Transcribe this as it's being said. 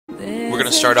We're going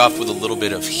to start off with a little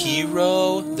bit of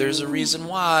Hero. There's a reason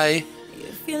why.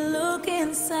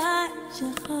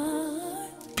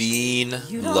 Bean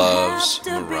loves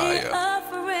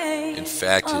Mariah. In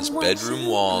fact, his bedroom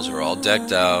walls are all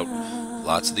decked out.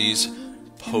 Lots of these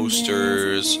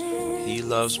posters. He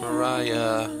loves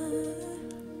Mariah.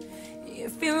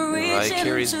 Mariah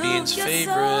Carey's Bean's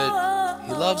favorite.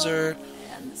 He loves her.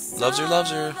 Loves her,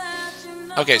 loves her.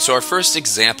 Okay, so our first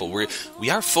example, we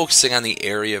are focusing on the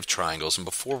area of triangles, and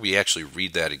before we actually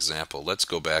read that example, let's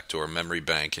go back to our memory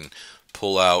bank and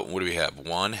pull out, what do we have?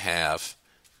 1/2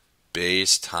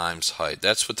 base times height.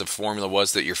 That's what the formula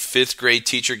was that your 5th grade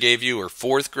teacher gave you, or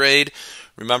 4th grade.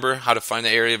 Remember how to find the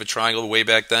area of a triangle way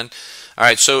back then? All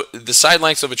right, so the side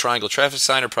lengths of a triangle traffic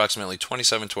sign are approximately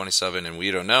 27, 27, and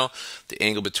we don't know. The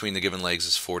angle between the given legs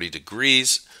is 40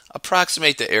 degrees.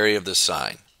 Approximate the area of the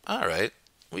sign. All right,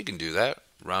 we can do that.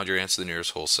 Round your answer to the nearest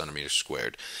whole centimeter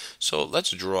squared. So let's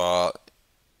draw.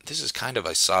 This is kind of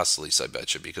isosceles, I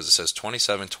bet you, because it says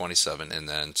 27, 27, and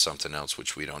then something else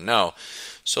which we don't know.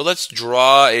 So let's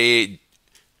draw a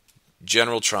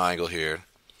general triangle here.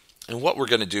 And what we're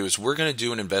going to do is we're going to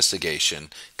do an investigation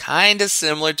kind of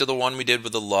similar to the one we did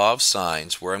with the law of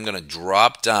sines, where I'm going to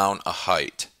drop down a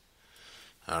height.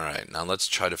 All right, now let's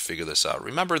try to figure this out.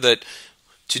 Remember that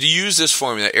to use this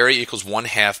formula, area equals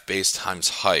 1/2 base times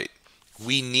height.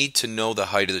 We need to know the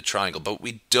height of the triangle, but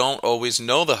we don't always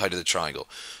know the height of the triangle,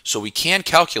 so we can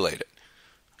calculate it.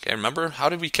 Okay, remember, how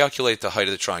did we calculate the height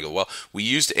of the triangle? Well, we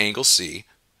used angle C.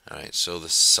 All right, so the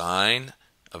sine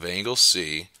of angle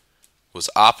C was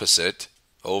opposite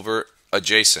over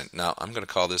adjacent. Now, I'm going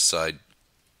to call this side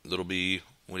little b,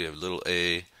 what do you have, little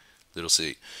a, little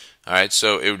c. All right,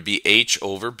 so it would be h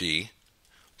over b.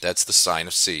 That's the sine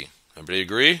of C. Everybody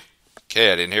agree?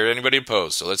 Okay, I didn't hear anybody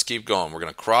oppose, so let's keep going. We're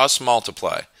going to cross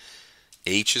multiply.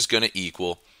 H is going to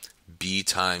equal b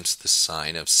times the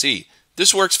sine of C.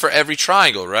 This works for every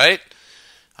triangle, right?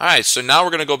 All right, so now we're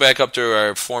going to go back up to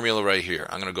our formula right here.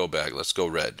 I'm going to go back. Let's go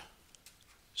red.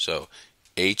 So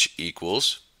H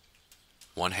equals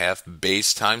 1/2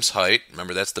 base times height.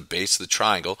 Remember, that's the base of the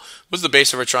triangle. What's the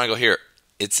base of our triangle here?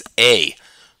 It's A.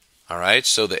 All right,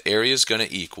 so the area is going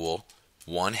to equal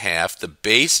 1/2. The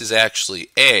base is actually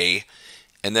A,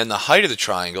 and then the height of the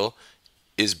triangle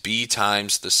is B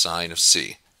times the sine of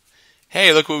C.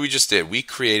 Hey, look what we just did. We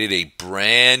created a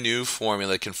brand new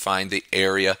formula that can find the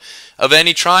area of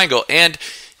any triangle. And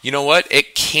you know what?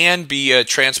 It can be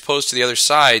transposed to the other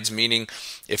sides, meaning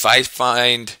if I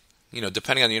find,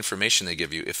 depending on the information they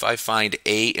give you, if I find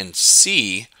A and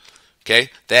C, okay,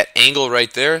 that angle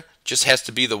right there just has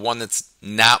to be the one that's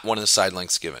not one of the side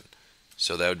lengths given.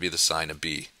 So that would be the sine of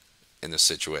B in this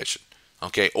situation.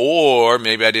 Okay, or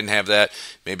maybe I didn't have that.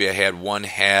 Maybe I had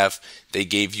 1/2. They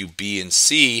gave you B and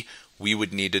C. We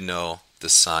would need to know the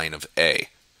sine of A.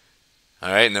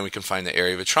 All right, and then we can find the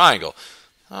area of a triangle.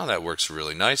 Oh, that works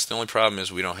really nice. The only problem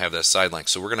is we don't have that side length.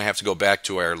 So we're going to have to go back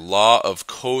to our law of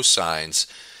cosines,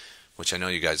 which I know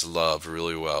you guys love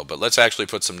really well. But let's actually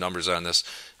put some numbers on this.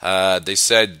 They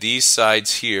said these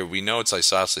sides here, we know it's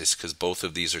isosceles because both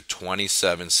of these are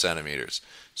 27 centimeters.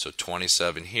 So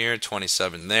 27 here,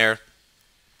 27 there.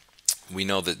 We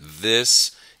know that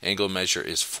this angle measure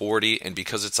is 40, and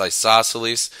because it's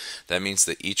isosceles, that means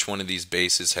that each one of these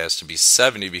bases has to be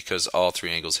 70 because all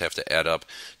three angles have to add up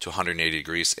to 180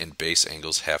 degrees, and base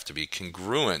angles have to be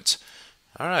congruent.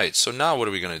 All right, so now what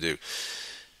are we going to do?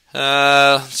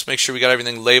 Let's make sure we got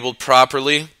everything labeled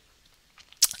properly.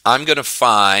 I'm going to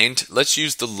find, let's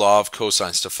use the law of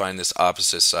cosines to find this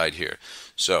opposite side here.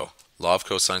 So, law of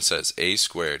cosine says a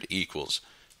squared equals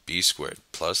b squared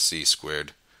plus c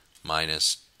squared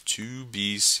minus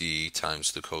 2bc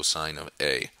times the cosine of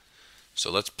A.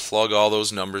 So let's plug all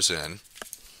those numbers in.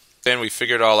 Then we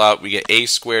figure it all out. We get a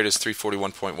squared is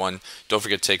 341.1. Don't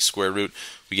forget to take square root.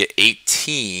 We get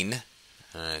 18.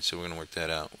 All right, so we're going to work that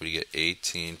out. We get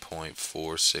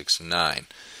 18.469.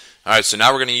 All right, so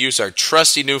now we're going to use our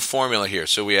trusty new formula here.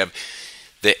 So we have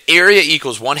the area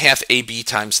equals 1/2 AB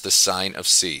times the sine of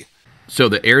C. So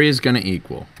the area is going to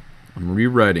equal, I'm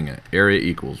rewriting it, area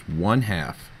equals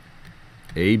 1/2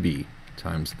 AB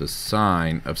times the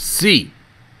sine of C.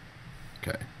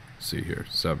 Okay, see here,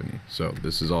 70. So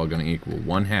this is all going to equal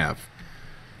 1/2.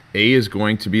 A is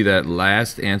going to be that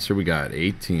last answer we got,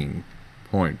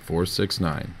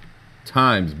 18.469,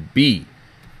 times B,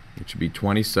 which would be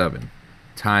 27,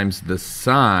 times the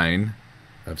sine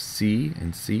of C,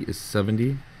 and C is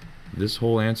 70. This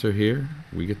whole answer here,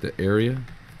 we get the area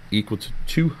equal to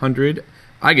 200.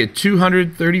 I get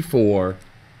 234.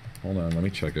 Hold on, let me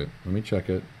check it.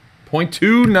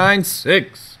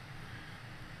 0.296.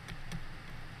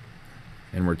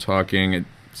 And we're talking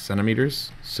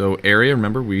centimeters. So area,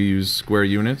 remember, we use square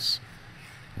units.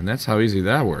 And that's how easy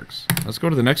that works. Let's go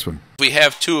to the next one. We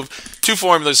have two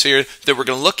formulas here that we're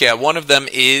going to look at. One of them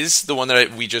is the one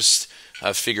that we just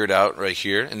figured out right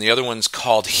here, and the other one's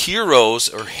called Hero's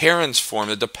or Heron's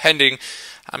formula, depending.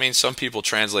 I mean, some people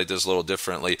translate this a little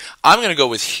differently. I'm going to go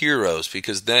with Hero's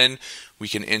because then we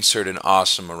can insert an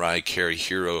awesome Mariah Carey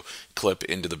hero clip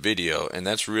into the video, and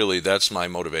that's my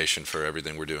motivation for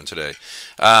everything we're doing today.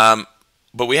 But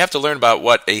we have to learn about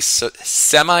what a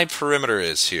semi-perimeter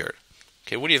is here.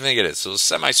 Okay, what do you think it is? So a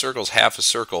semicircle is half a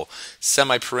circle.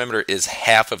 Semi-perimeter is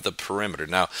half of the perimeter.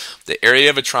 Now, the area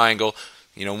of a triangle,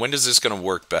 when is this going to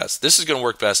work best? This is going to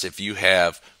work best if you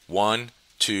have 1,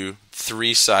 2,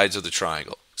 3 sides of the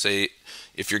triangle. Say,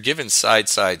 if you're given side,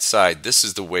 side, side, this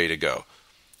is the way to go.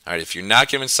 All right, if you're not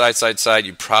given side, side, side,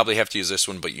 you probably have to use this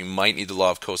one, but you might need the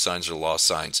law of cosines or law of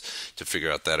sines to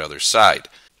figure out that other side.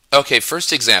 Okay,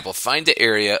 first example, find the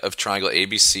area of triangle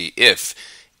ABC if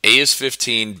A is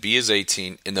 15, B is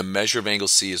 18, and the measure of angle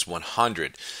C is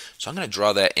 100. So I'm going to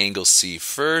draw that angle C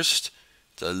first.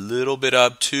 It's a little bit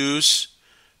obtuse,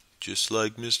 just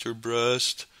like Mr.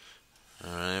 Breast.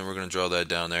 All right, we're going to draw that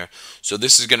down there. So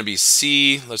this is going to be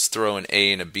C. Let's throw an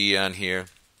A and a B on here.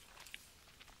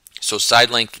 So side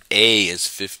length A is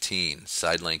 15.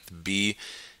 Side length B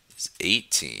is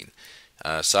 18.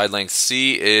 Side length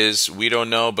C is, we don't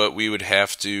know, but we would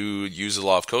have to use the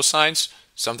law of cosines,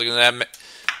 something like that,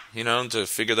 to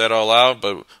figure that all out.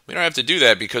 But we don't have to do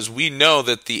that because we know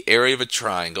that the area of a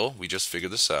triangle, we just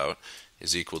figured this out,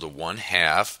 is equal to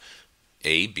 1/2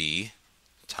 AB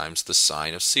times the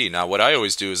sine of C. Now, what I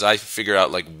always do is I figure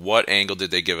out, what angle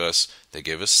did they give us? They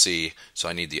gave us C, so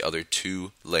I need the other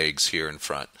 2 legs here in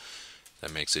front.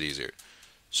 That makes it easier.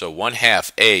 So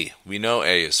 1/2 A, we know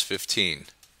A is 15.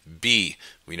 B,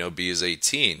 we know B is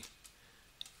 18.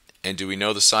 And do we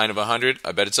know the sine of 100?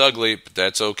 I bet it's ugly, but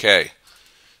that's okay.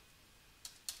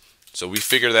 So we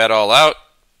figure that all out.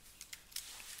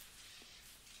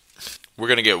 We're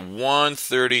going to get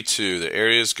 132. The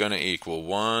area is going to equal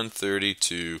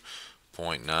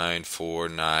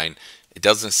 132.949. It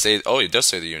doesn't say, oh, it does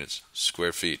say the units,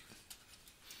 square feet.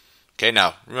 Okay,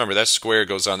 now, remember, that square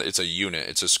goes on, it's a unit,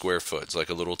 it's a square foot, it's like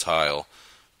a little tile.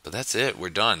 But that's it, we're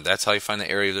done. That's how you find the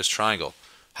area of this triangle.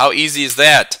 How easy is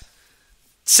that?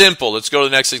 Simple. Let's go to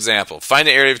the next example. Find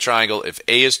the area of a triangle if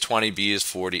A is 20, B is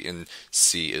 40, and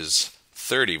C is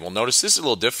 30. Well, notice this is a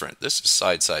little different. This is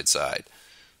side, side, side.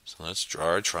 So let's draw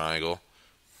our triangle.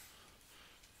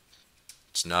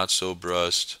 It's not so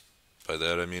brusque. By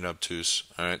that I mean obtuse.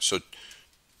 All right, so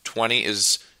 20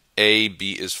 is A,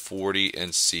 B is 40,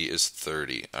 and C is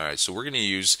 30. All right, so we're going to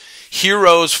use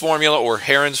Hero's formula or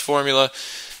Heron's formula,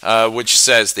 which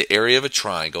says the area of a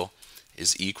triangle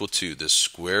is equal to the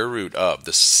square root of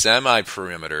the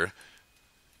semi-perimeter,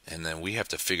 and then we have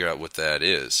to figure out what that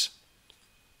is.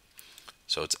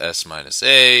 So it's S minus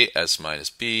A, S minus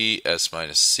B, S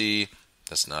minus C.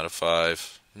 That's not a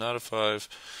 5. Not a 5.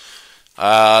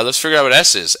 Let's figure out what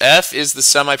S is. F is the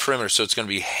semi-perimeter, so it's going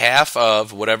to be half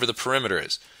of whatever the perimeter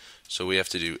is. So we have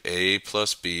to do A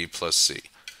plus B plus C.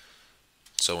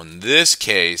 So in this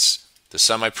case, the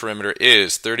semi-perimeter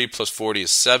is 30 plus 40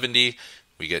 is 70.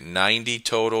 We get 90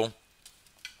 total.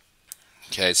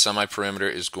 Okay, semi-perimeter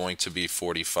is going to be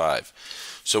 45.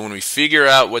 So when we figure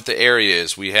out what the area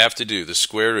is, we have to do the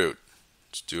square root.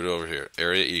 Let's do it over here.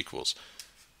 Area equals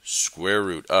square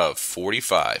root of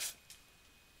 45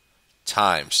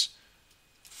 times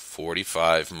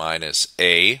 45 minus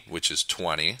A, which is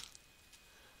 20,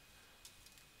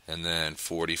 and then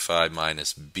 45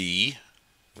 minus B,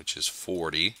 which is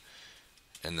 40,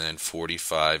 and then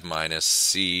 45 minus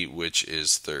C, which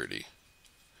is 30.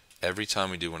 Every time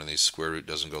we do one of these, square root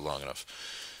doesn't go long enough.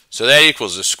 So that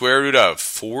equals the square root of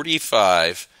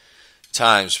 45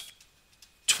 times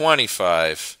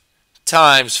 25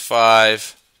 times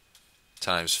 5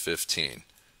 times 15.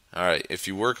 All right, if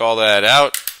you work all that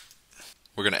out,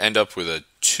 we're going to end up with a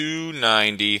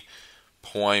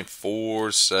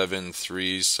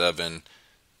 290.4737.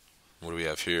 What do we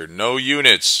have here? No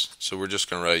units, so we're just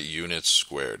going to write units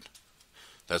squared.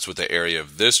 That's what the area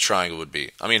of this triangle would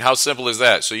be. I mean, how simple is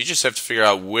that? So you just have to figure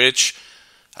out which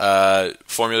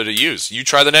formula to use. You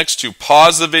try the next two.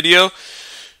 Pause the video.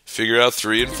 Figure out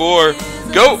 3 and 4.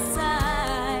 Go!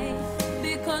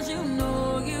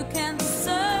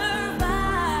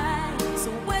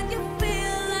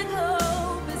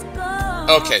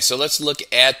 Okay, so let's look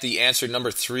at the answer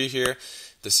number 3 here.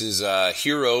 This is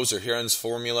Hero's or Heron's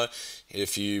formula.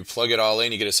 If you plug it all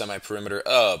in, you get a semi-perimeter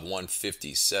of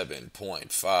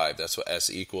 157.5. That's what S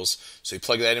equals. So you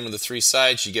plug that in with the 3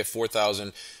 sides, you get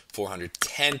 4,000.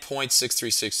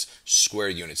 410.636 square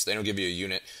units. They don't give you a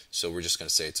unit, so we're just going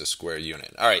to say it's a square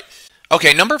unit. All right.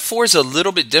 Okay, number 4 is a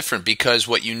little bit different because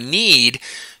what you need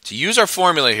to use our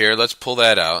formula here, let's pull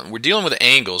that out. We're dealing with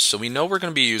angles, so we know we're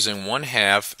going to be using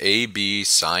 1/2 AB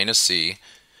sine of C.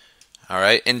 All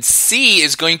right, and C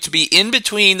is going to be in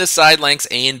between the side lengths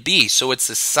A and B, so it's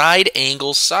the side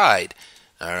angle side.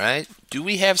 All right, do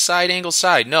we have side angle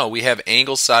side? No, we have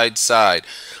angle side side.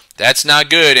 That's not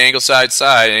good, angle side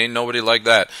side. Ain't nobody like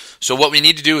that. So what we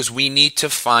need to do is we need to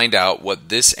find out what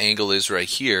this angle is right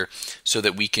here so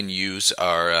that we can use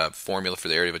our formula for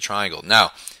the area of a triangle.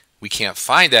 Now, we can't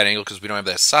find that angle because we don't have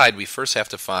that side. We first have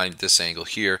to find this angle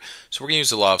here. So we're going to use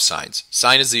the law of sines.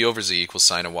 Sine of z over z equals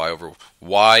sine of y over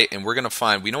y. And we're going to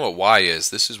find, we know what y is.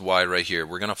 This is y right here.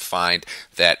 We're going to find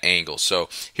that angle. So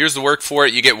here's the work for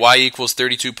it. You get y equals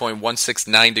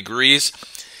 32.169 degrees.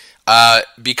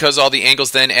 Because all the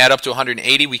angles then add up to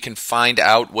 180, we can find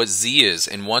out what z is.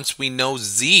 And once we know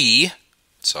z,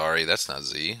 sorry, that's not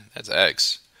z, that's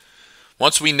x.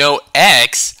 Once we know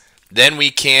x, then we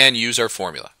can use our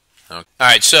formula. Okay. All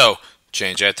right, so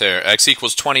change that there. X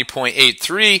equals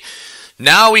 20.83.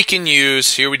 Now we can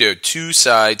use, here we do, 2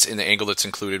 sides in the angle that's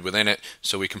included within it.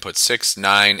 So we can put 6,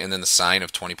 9, and then the sine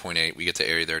of 20.8. We get the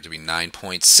area there to be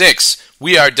 9.6.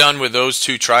 We are done with those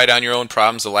 2. Try it on your own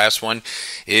problems. The last one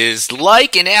is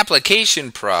like an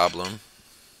application problem.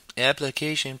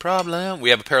 Application problem.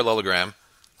 We have a parallelogram.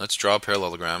 Let's draw a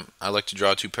parallelogram. I like to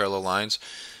draw 2 parallel lines.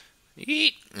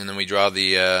 And then we draw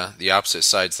the opposite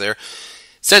sides there.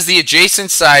 It says the adjacent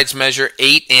sides measure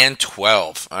 8 and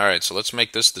 12. All right, so let's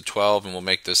make this the 12 and we'll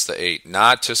make this the 8.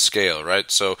 Not to scale, right?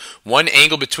 So one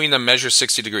angle between them measures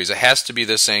 60 degrees. It has to be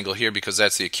this angle here because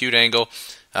that's the acute angle.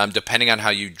 Depending on how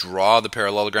you draw the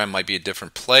parallelogram, might be a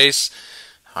different place.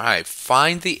 All right,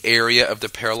 find the area of the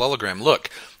parallelogram. Look,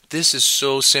 this is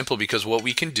so simple because what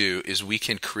we can do is we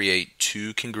can create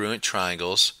 2 congruent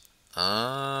triangles.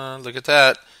 Look at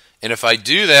that. And if I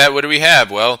do that, what do we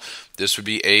have? Well, this would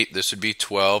be 8, this would be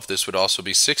 12, this would also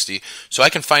be 60. So I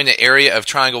can find the area of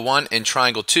triangle 1 and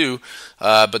triangle 2,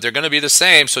 but they're going to be the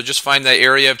same, so just find the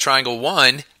area of triangle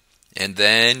 1, and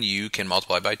then you can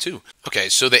multiply by 2. Okay,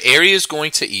 so the area is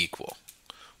going to equal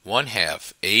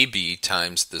 1/2 AB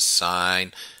times the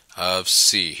sine of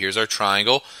C. Here's our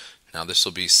triangle. Now this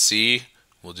will be C.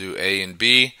 We'll do A and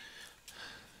B.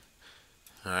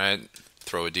 All right,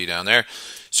 throw a D down there.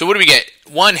 So what do we get?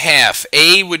 1/2.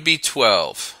 A would be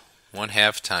 12.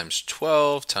 1/2 times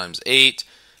 12 times 8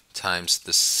 times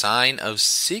the sine of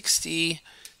 60.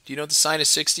 Do you know what the sine of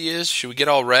 60 is? Should we get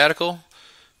all radical?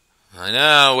 I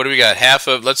know. What do we got? Half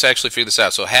of, let's actually figure this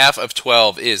out. So half of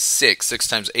 12 is 6. 6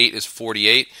 times 8 is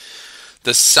 48.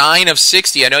 The sine of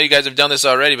 60, I know you guys have done this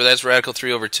already, but that's radical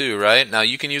 3 over 2, right? Now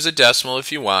you can use a decimal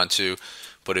if you want to,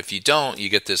 but if you don't, you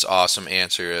get this awesome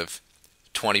answer of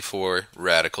 24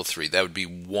 radical 3. That would be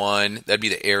 1. That'd be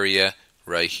the area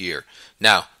right here.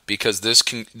 Now, because this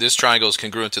triangle is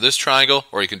congruent to this triangle,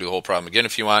 or you can do the whole problem again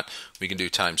if you want, we can do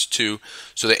times 2.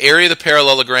 So the area of the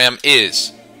parallelogram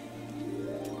is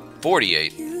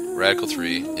 48 radical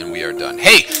 3, and we are done.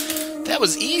 Hey, that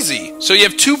was easy. So you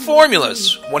have 2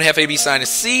 formulas, 1/2 AB sine of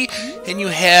C, and you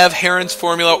have Heron's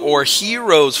formula or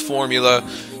Hero's formula,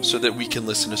 so that we can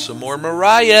listen to some more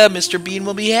Mariah. Mr. Bean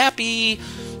will be happy.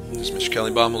 This is Mr.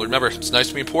 Kelly Baum. Remember, it's nice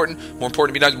to be important. More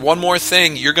important to be nice. One more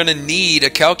thing, you're going to need a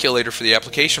calculator for the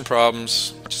application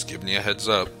problems. Just giving you a heads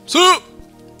up. So